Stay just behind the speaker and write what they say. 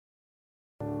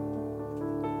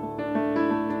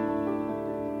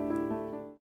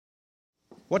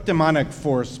What demonic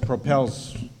force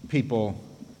propels people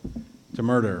to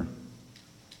murder?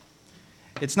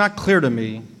 It's not clear to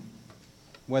me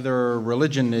whether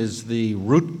religion is the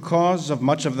root cause of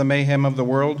much of the mayhem of the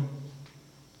world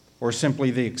or simply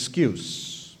the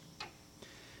excuse.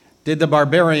 Did the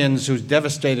barbarians who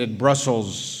devastated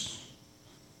Brussels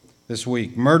this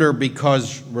week murder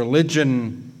because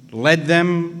religion led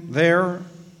them there,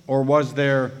 or was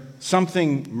there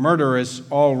something murderous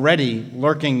already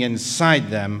lurking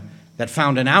inside them that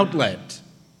found an outlet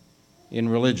in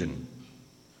religion?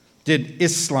 Did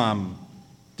Islam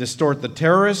distort the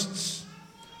terrorists,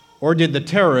 or did the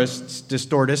terrorists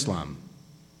distort Islam?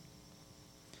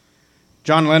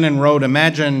 John Lennon wrote,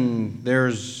 "Imagine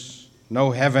there's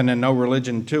no heaven and no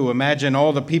religion too. Imagine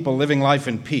all the people living life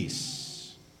in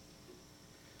peace."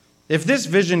 If this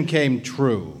vision came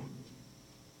true,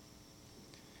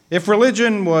 if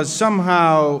religion was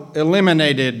somehow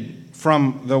eliminated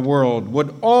from the world,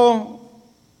 would all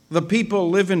the people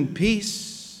live in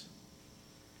peace?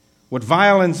 Would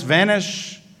violence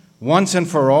vanish once and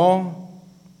for all?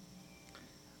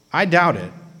 I doubt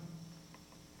it.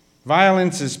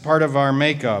 Violence is part of our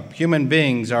makeup. Human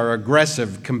beings are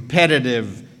aggressive,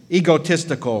 competitive,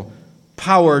 egotistical,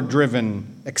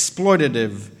 power-driven,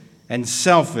 exploitative, and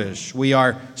selfish. We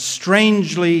are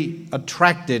strangely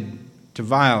attracted to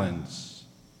violence.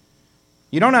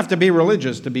 You don't have to be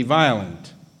religious to be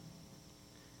violent.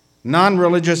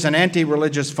 Non-religious and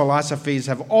anti-religious philosophies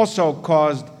have also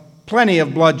caused plenty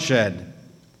of bloodshed.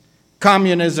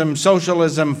 Communism,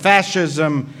 socialism,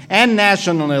 fascism, and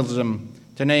nationalism,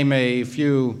 to name a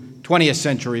few 20th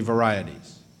century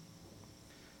varieties.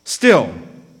 Still,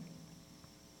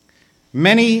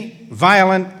 many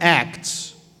violent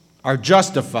acts are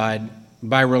justified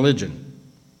by religion.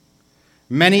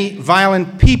 Many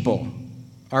violent people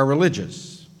are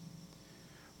religious.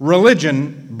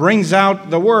 Religion brings out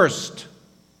the worst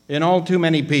in all too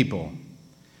many people.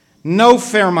 No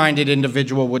fair-minded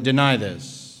individual would deny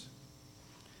this.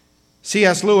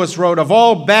 C.S. Lewis wrote, "Of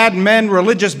all bad men,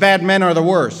 religious bad men are the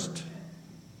worst."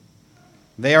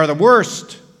 They are the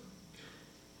worst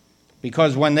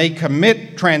because when they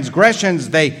commit transgressions,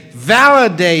 they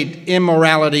validate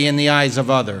immorality in the eyes of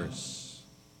others.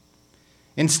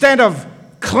 Instead of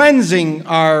cleansing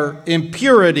our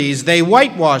impurities, they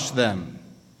whitewash them.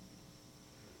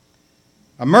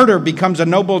 A murder becomes a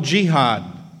noble jihad.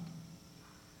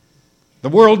 The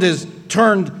world is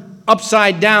turned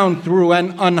upside down through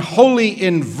an unholy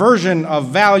inversion of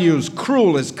values.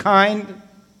 Cruel is kind,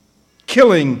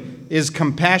 killing is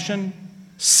compassion,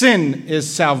 sin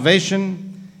is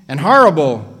salvation, and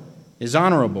horrible is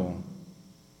honorable.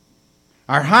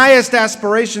 Our highest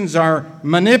aspirations are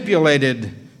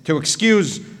manipulated to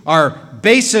excuse our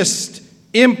basest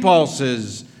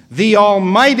impulses. The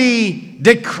Almighty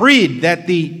decreed that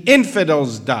the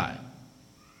infidels die.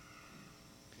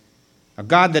 A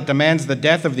God that demands the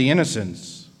death of the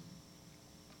innocents,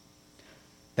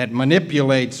 that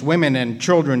manipulates women and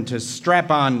children to strap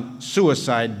on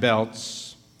suicide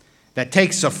belts, that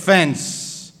takes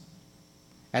offense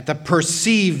at the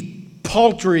perceived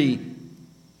paltry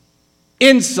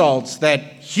insults that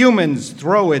humans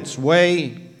throw its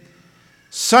way.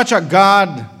 Such a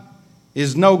God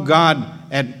is no God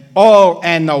at all,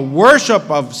 and the worship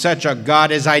of such a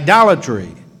God is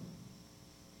idolatry.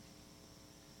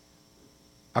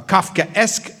 A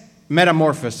Kafkaesque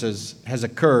metamorphosis has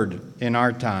occurred in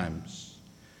our times.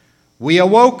 We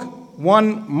awoke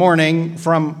one morning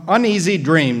from uneasy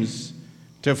dreams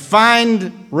to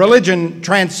find religion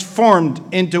transformed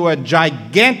into a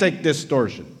gigantic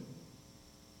distortion.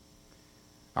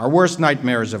 Our worst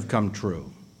nightmares have come true.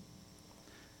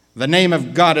 The name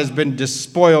of God has been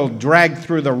despoiled, dragged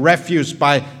through the refuse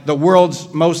by the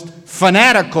world's most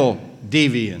fanatical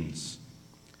deviants.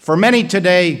 For many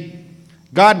today,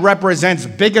 God represents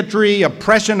bigotry,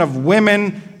 oppression of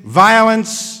women,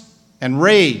 violence, and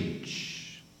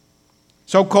rage.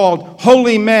 So-called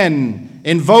holy men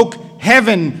invoke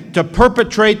heaven to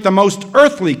perpetrate the most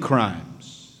earthly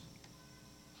crimes.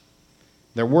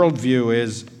 Their worldview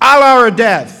is Allah or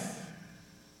death,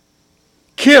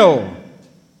 kill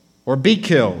or be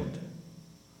killed.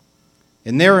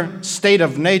 In their state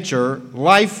of nature,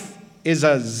 life is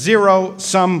a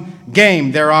zero-sum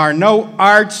game. There are no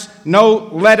arts, no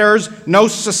letters, no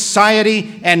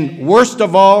society, and worst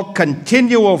of all,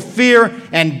 continual fear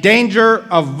and danger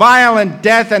of violent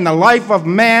death, and the life of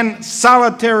man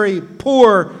solitary,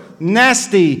 poor,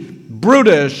 nasty,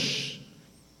 brutish,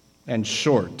 and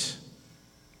short.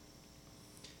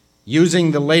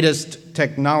 Using the latest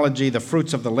technology, the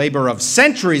fruits of the labor of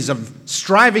centuries of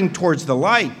striving towards the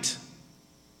light,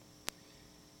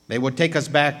 they would take us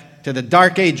back to the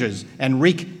Dark Ages and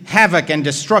wreak havoc and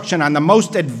destruction on the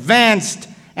most advanced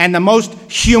and the most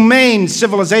humane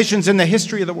civilizations in the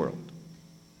history of the world.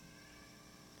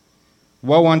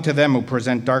 Woe unto them who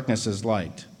present darkness as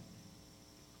light,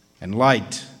 and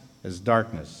light as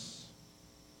darkness.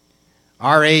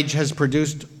 Our age has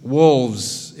produced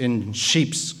wolves in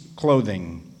sheep's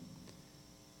clothing,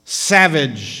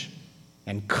 savage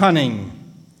and cunning.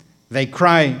 They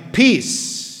cry,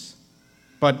 peace,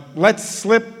 but let's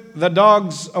slip the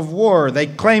dogs of war. They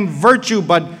claim virtue,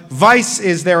 but vice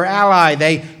is their ally.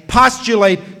 They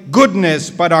postulate goodness,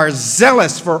 but are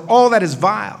zealous for all that is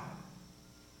vile.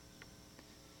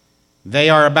 They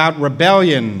are about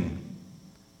rebellion,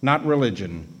 not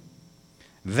religion.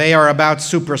 They are about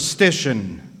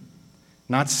superstition,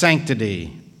 not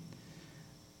sanctity.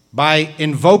 By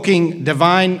invoking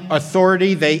divine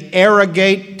authority, they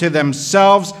arrogate to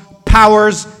themselves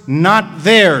powers not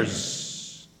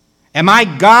theirs. Am I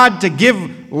God to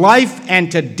give life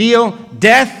and to deal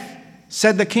death?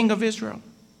 Said the King of Israel.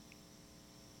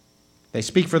 They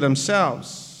speak for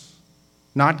themselves,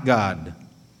 not God.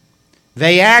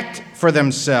 They act for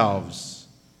themselves,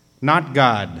 not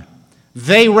God.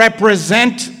 They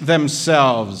represent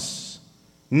themselves,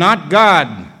 not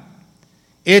God.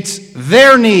 It's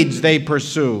their needs they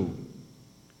pursue,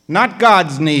 not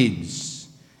God's needs.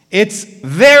 It's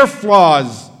their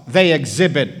flaws they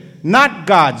exhibit, not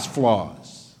God's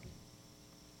flaws.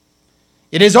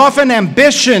 It is often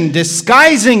ambition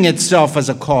disguising itself as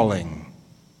a calling.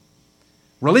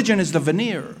 Religion is the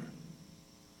veneer.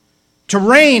 To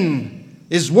reign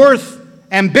is worth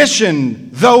ambition,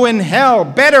 though in hell.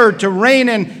 Better to reign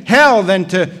in hell than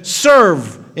to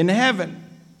serve in heaven.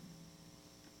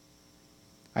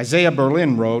 Isaiah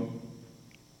Berlin wrote,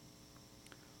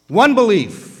 one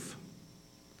belief,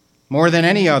 more than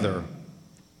any other,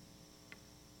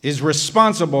 is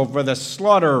responsible for the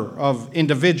slaughter of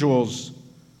individuals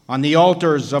on the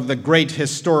altars of the great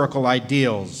historical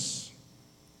ideals.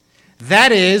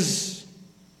 That is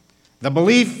the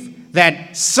belief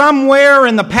that somewhere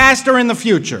in the past or in the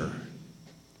future,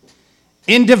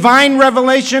 in divine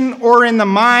revelation or in the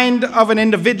mind of an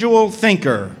individual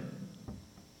thinker,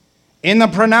 in the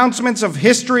pronouncements of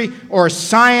history or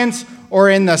science, or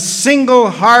in the single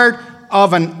heart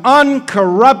of an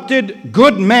uncorrupted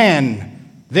good man,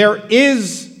 there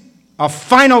is a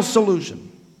final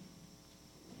solution.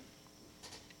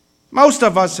 Most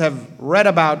of us have read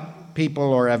about people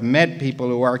or have met people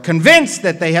who are convinced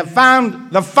that they have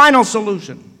found the final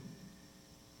solution.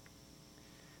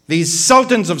 These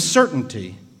sultans of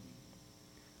certainty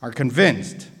are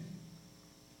convinced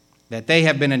that they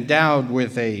have been endowed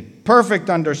with a perfect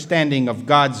understanding of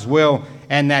God's will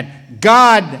and that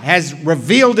God has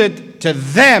revealed it to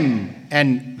them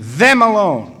and them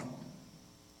alone.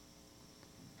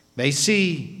 They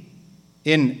see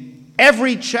in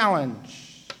every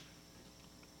challenge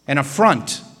an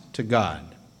affront to God.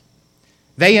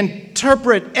 They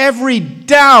interpret every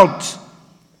doubt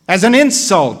as an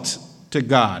insult to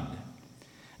God.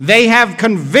 They have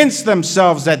convinced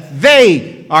themselves that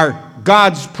they are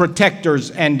God's protectors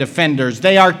and defenders.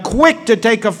 They are quick to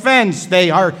take offense.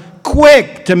 They are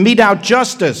quick to mete out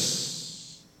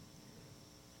justice.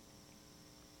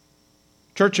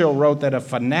 Churchill wrote that a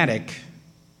fanatic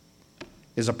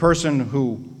is a person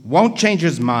who won't change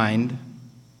his mind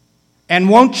and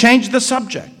won't change the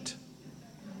subject.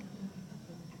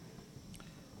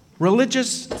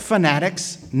 Religious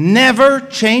fanatics never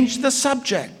change the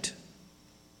subject.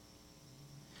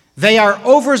 They are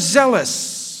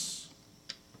overzealous.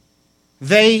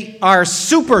 They are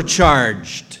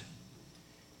supercharged.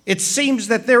 It seems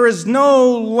that there is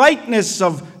no lightness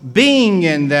of being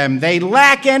in them. They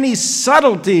lack any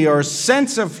subtlety or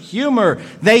sense of humor.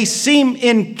 They seem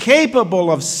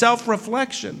incapable of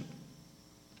self-reflection.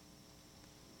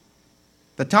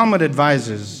 The Talmud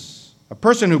advises a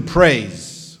person who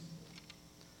prays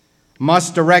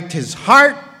must direct his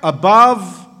heart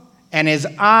above and his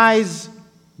eyes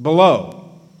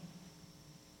below.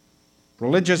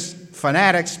 Religious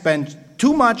fanatics spend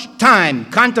too much time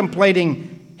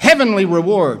contemplating heavenly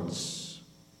rewards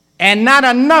and not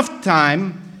enough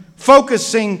time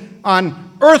focusing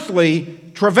on earthly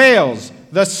travails.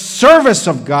 The service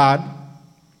of God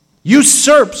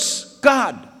usurps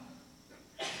God.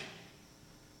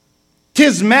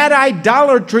 'Tis mad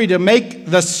idolatry to make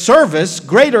the service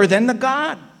greater than the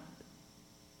God.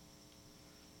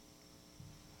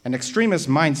 An extremist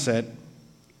mindset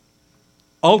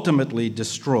ultimately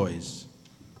destroys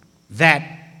that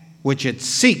which it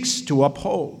seeks to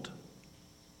uphold.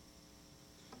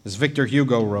 As Victor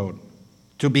Hugo wrote,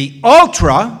 to be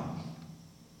ultra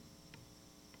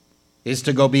is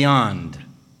to go beyond.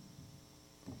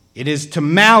 It is to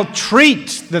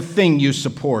maltreat the thing you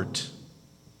support.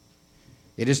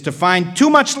 It is to find too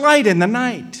much light in the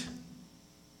night.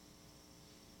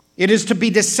 It is to be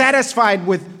dissatisfied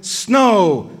with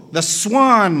snow, the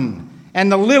swan,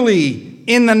 and the lily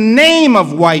in the name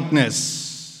of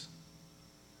whiteness.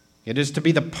 It is to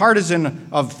be the partisan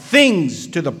of things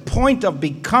to the point of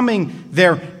becoming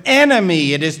their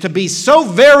enemy. It is to be so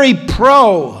very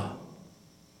pro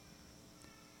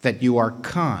that you are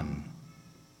con.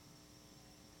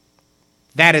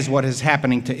 That is what is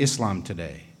happening to Islam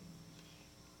today.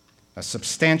 A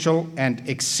substantial and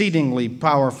exceedingly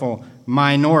powerful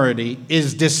minority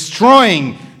is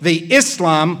destroying the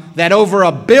Islam that over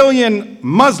 1 billion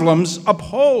Muslims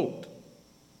uphold.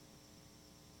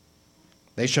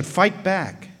 They should fight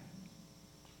back.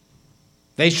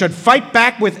 They should fight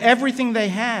back with everything they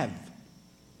have,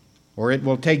 or it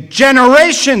will take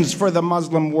generations for the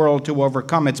Muslim world to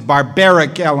overcome its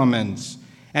barbaric elements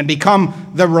and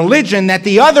become the religion that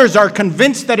the others are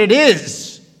convinced that it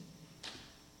is,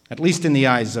 at least in the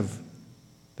eyes of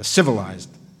the civilized,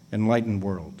 enlightened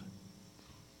world.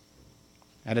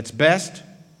 At its best,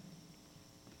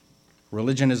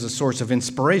 religion is a source of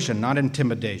inspiration, not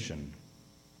intimidation.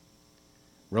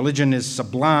 Religion is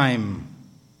sublime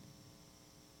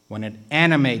when it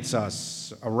animates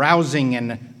us, arousing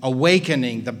and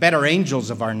awakening the better angels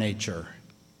of our nature.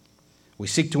 We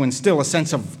seek to instill a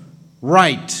sense of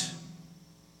right,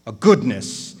 a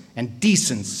goodness, and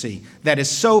decency that is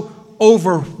so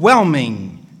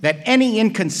overwhelming that any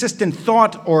inconsistent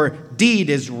thought or deed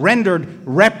is rendered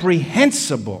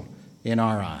reprehensible in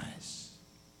our eyes.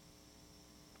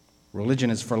 Religion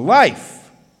is for life,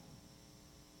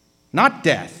 not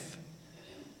death.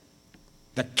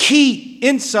 The key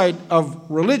insight of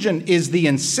religion is the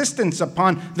insistence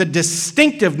upon the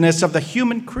distinctiveness of the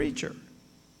human creature.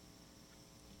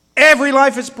 Every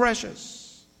life is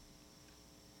precious.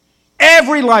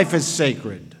 Every life is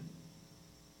sacred.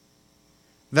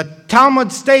 The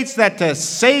Talmud states that to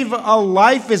save a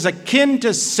life is akin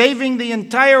to saving the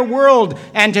entire world,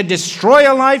 and to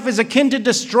destroy a life is akin to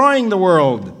destroying the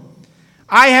world.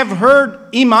 I have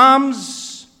heard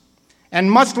imams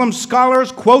and Muslim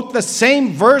scholars quote the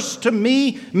same verse to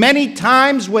me many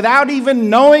times without even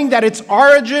knowing that its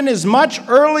origin is much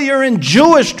earlier in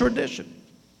Jewish tradition.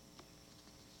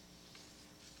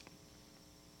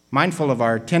 Mindful of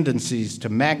our tendencies to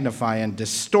magnify and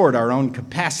distort our own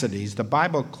capacities, the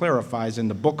Bible clarifies in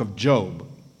the book of Job.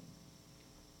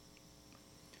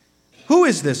 Who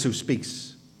is this who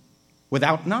speaks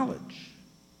without knowledge?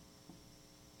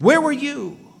 Where were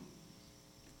you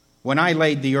when I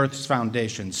laid the earth's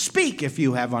foundation? Speak if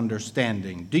you have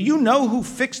understanding. Do you know who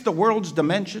fixed the world's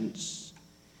dimensions?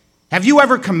 Have you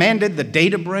ever commanded the day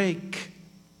to break?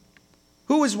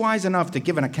 Who is wise enough to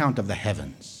give an account of the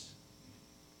heavens?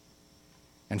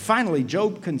 And finally,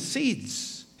 Job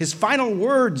concedes, his final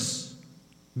words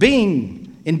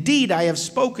being, "Indeed, I have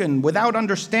spoken without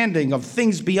understanding of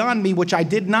things beyond me which I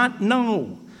did not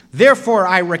know. Therefore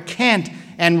I recant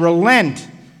and relent,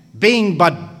 being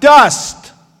but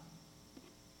dust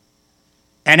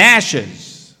and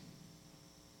ashes."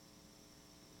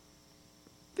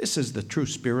 This is the true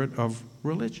spirit of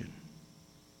religion.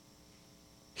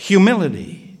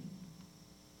 Humility.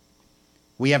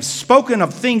 We have spoken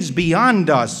of things beyond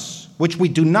us which we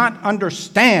do not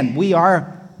understand. We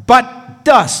are but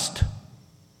dust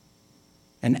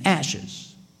and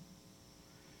ashes.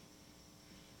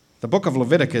 The book of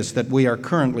Leviticus that we are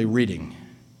currently reading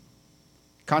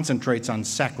concentrates on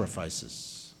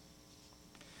sacrifices.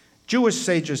 Jewish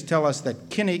sages tell us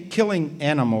that killing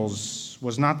animals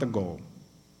was not the goal.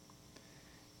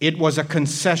 It was a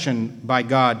concession by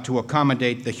God to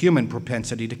accommodate the human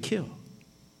propensity to kill.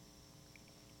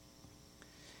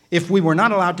 If we were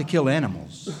not allowed to kill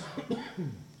animals,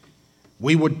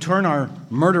 we would turn our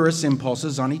murderous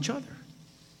impulses on each other.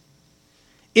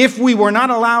 If we were not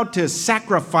allowed to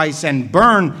sacrifice and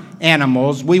burn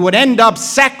animals, we would end up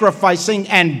sacrificing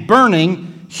and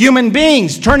burning human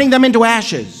beings, turning them into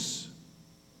ashes.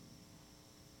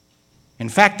 In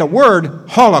fact, the word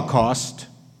Holocaust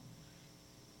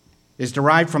is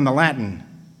derived from the Latin,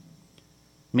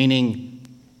 meaning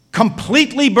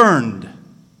completely burned,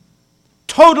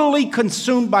 totally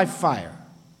consumed by fire.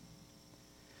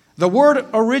 The word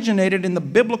originated in the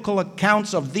biblical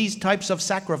accounts of these types of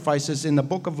sacrifices in the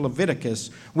book of Leviticus,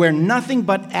 where nothing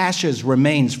but ashes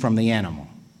remains from the animal.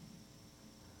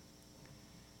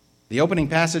 The opening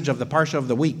passage of the Parsha of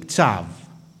the week, Tzav,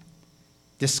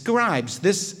 describes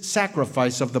this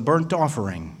sacrifice of the burnt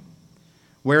offering,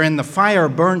 wherein the fire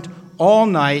burnt all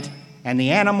night and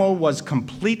the animal was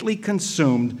completely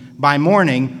consumed. By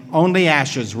morning, only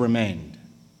ashes remained.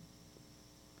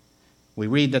 we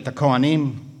read that the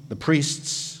Kohanim, the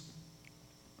priests,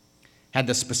 had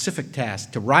the specific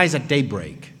task to rise at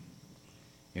daybreak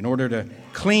in order to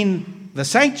clean the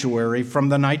sanctuary from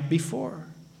the night before.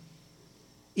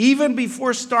 Even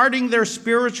before starting their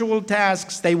spiritual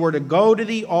tasks, they were to go to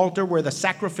the altar where the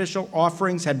sacrificial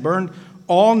offerings had burned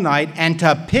all night and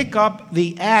to pick up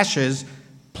the ashes,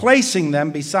 placing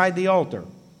them beside the altar.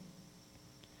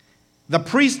 The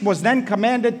priest was then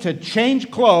commanded to change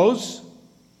clothes,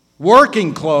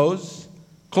 working clothes,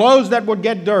 clothes that would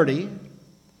get dirty,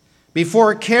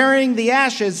 before carrying the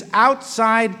ashes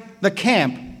outside the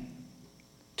camp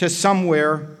to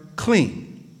somewhere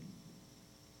clean.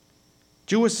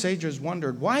 Jewish sages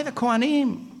wondered, why the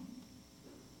Kohanim?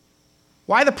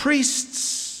 Why the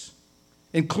priests,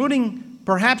 including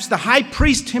perhaps the high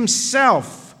priest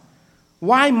himself?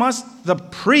 Why must the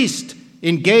priest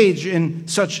engage in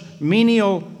such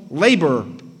menial labor?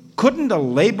 Couldn't a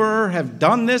laborer have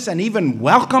done this and even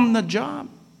welcomed the job?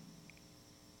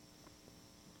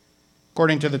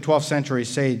 According to the 12th century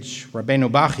sage Rabbeinu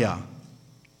Bachya,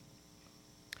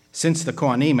 since the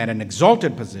Kohanim had an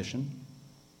exalted position,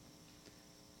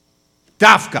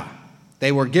 Dafka,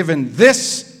 they were given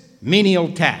this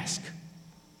menial task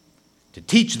to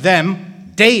teach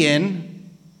them day in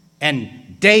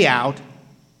and day out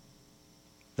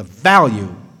the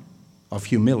value of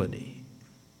humility.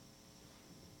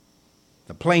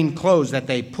 The plain clothes that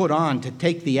they put on to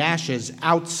take the ashes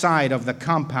outside of the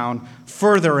compound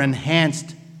further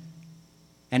enhanced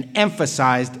and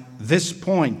emphasized this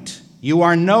point. You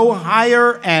are no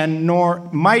higher and nor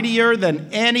mightier than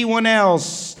anyone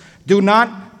else. Do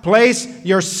not place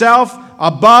yourself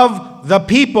above the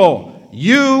people.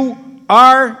 You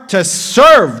are to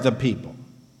serve the people.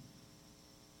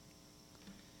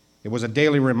 It was a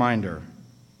daily reminder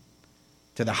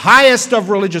to the highest of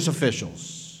religious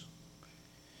officials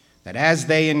that as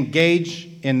they engage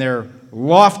in their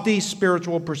lofty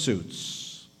spiritual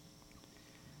pursuits,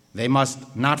 they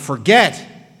must not forget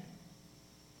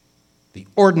the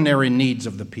ordinary needs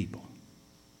of the people.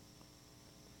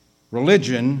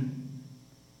 Religion,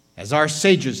 as our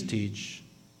sages teach,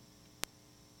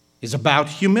 is about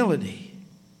humility.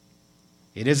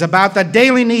 It is about the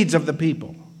daily needs of the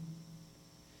people.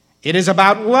 It is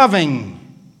about loving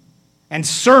and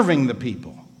serving the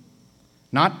people,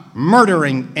 not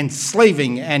murdering,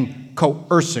 enslaving, and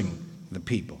coercing the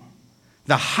people.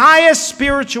 The highest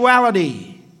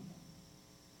spirituality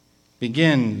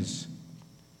begins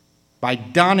by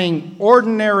donning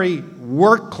ordinary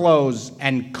work clothes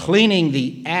and cleaning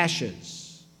the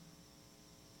ashes.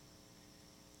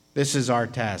 This is our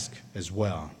task as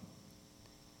well.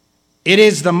 It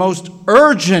is the most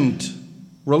urgent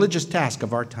religious task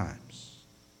of our times.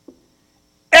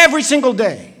 Every single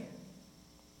day,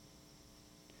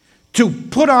 to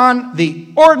put on the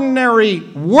ordinary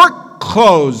work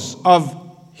clothes of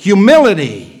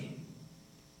humility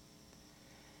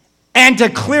and to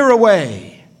clear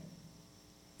away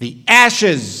the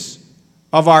ashes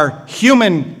of our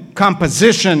human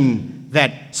composition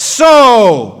that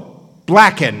so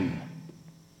blacken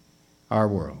our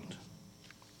world.